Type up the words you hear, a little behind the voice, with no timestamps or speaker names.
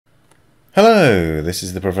Hello, this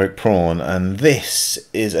is the Provoked Prawn, and this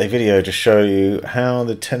is a video to show you how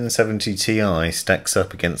the 1070 Ti stacks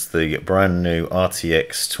up against the brand new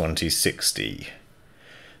RTX 2060.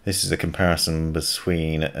 This is a comparison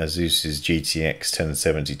between Asus's GTX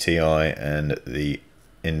 1070 Ti and the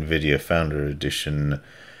Nvidia Founder Edition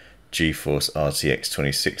Geforce RTX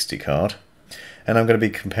 2060 card. And I'm going to be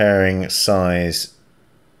comparing size,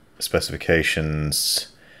 specifications,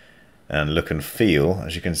 and look and feel.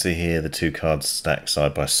 As you can see here, the two cards stacked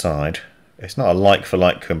side by side. It's not a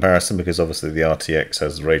like-for-like comparison because obviously the RTX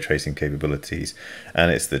has ray tracing capabilities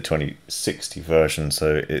and it's the 2060 version,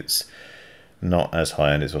 so it's not as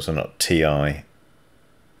high-end. It's also not Ti,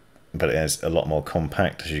 but it has a lot more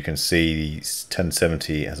compact. As you can see, the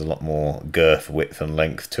 1070 has a lot more girth, width and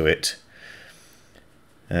length to it.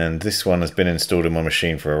 And this one has been installed in my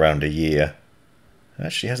machine for around a year. It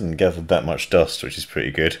actually hasn't gathered that much dust, which is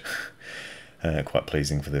pretty good. Quite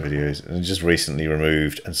pleasing for the videos. And just recently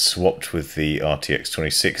removed and swapped with the RTX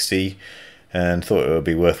 2060 and thought it would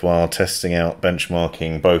be worthwhile testing out,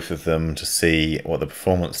 benchmarking both of them to see what the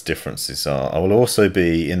performance differences are. I will also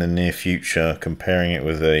be in the near future comparing it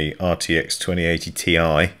with a RTX 2080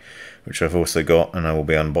 Ti, which I've also got, and I will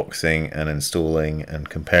be unboxing and installing and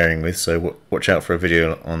comparing with, so watch out for a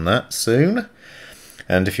video on that soon.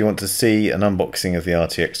 And if you want to see an unboxing of the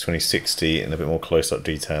RTX 2060 and a bit more close-up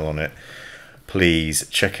detail on it, please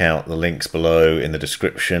check out the links below in the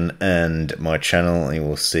description and my channel, and you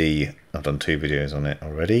will see I've done 2 videos on it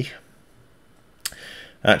already.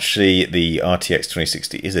 Actually, the RTX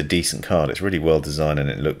 2060 is a decent card. It's really well designed and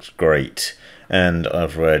it looks great. And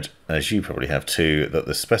I've read, as you probably have too, that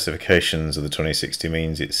the specifications of the 2060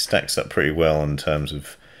 means it stacks up pretty well in terms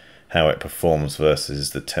of how it performs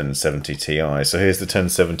versus the 1070 Ti. So here's the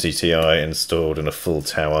 1070 Ti installed in a full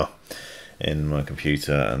tower in my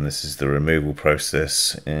computer, and this is the removal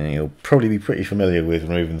process. And you'll probably be pretty familiar with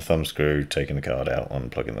removing the thumb screw, taking the card out,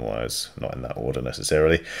 unplugging the wires, not in that order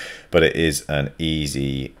necessarily, but it is an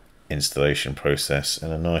easy installation process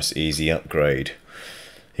and a nice easy upgrade.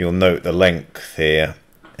 You'll note the length here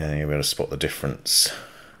and you'll be able to spot the difference.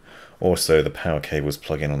 Also, the power cables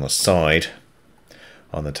plug in on the side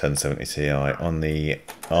on the 1070 Ti. On the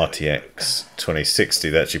RTX 2060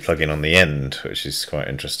 they actually plug in on the end, which is quite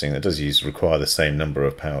interesting. It does require the same number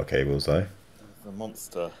of power cables though. The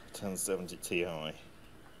monster 1070 Ti.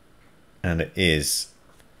 And it is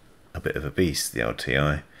a bit of a beast, the old Ti.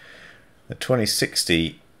 The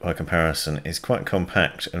 2060 by comparison is quite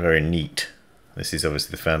compact and very neat. This is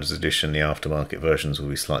obviously the Founders Edition. The aftermarket versions will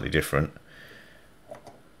be slightly different.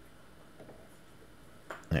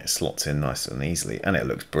 It slots in nice and easily, and it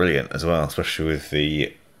looks brilliant as well, especially with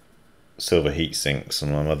the silver heat sinks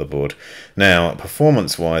on my motherboard. Now,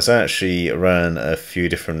 performance-wise, I actually ran a few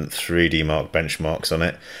different 3D Mark benchmarks on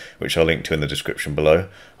it, which I'll link to in the description below.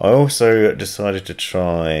 I also decided to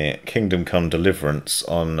try Kingdom Come Deliverance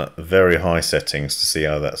on very high settings to see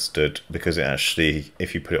how that stood, because it actually,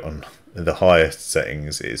 if you put it on the highest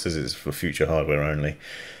settings, it says it's for future hardware only,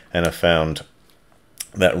 and I found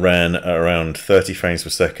that ran at around 30 frames per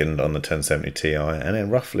second on the 1070 Ti, and then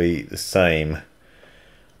roughly the same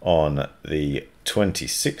on the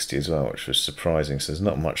 2060 as well, which was surprising. So there's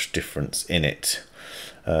not much difference in it.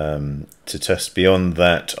 To test beyond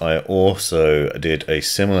that, I also did a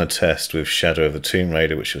similar test with Shadow of the Tomb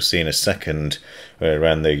Raider, which you'll see in a second, where I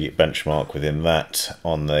ran the benchmark within that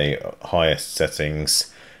on the highest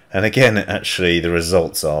settings. And again, actually, the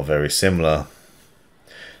results are very similar.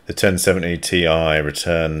 The 1070 Ti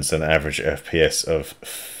returns an average FPS of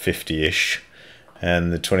 50-ish,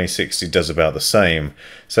 and the 2060 does about the same.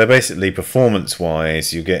 So basically,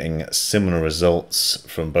 performance-wise, you're getting similar results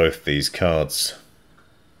from both these cards.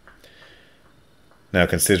 Now,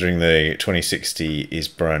 considering the 2060 is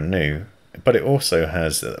brand new, but it also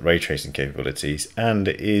has ray tracing capabilities, and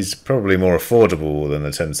it is probably more affordable than the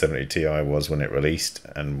 1070 Ti was when it released,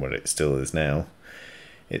 and what it still is now,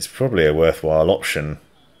 it's probably a worthwhile option.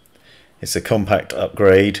 It's a compact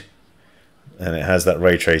upgrade and it has that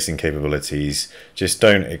ray tracing capabilities. Just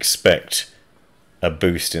don't expect a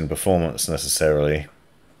boost in performance necessarily.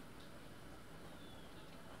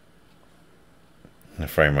 The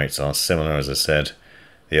frame rates are similar, as I said.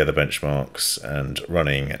 The other benchmarks and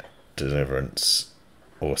running Deliverance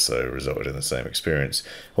also resulted in the same experience.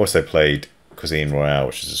 Also played Cuisine Royale,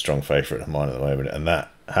 which is a strong favourite of mine at the moment, and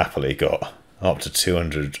that happily got up to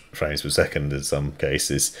 200 frames per second in some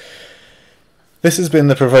cases. This has been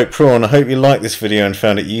the Provoked Prawn. I hope you liked this video and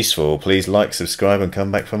found it useful. Please like, subscribe and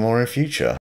come back for more in future.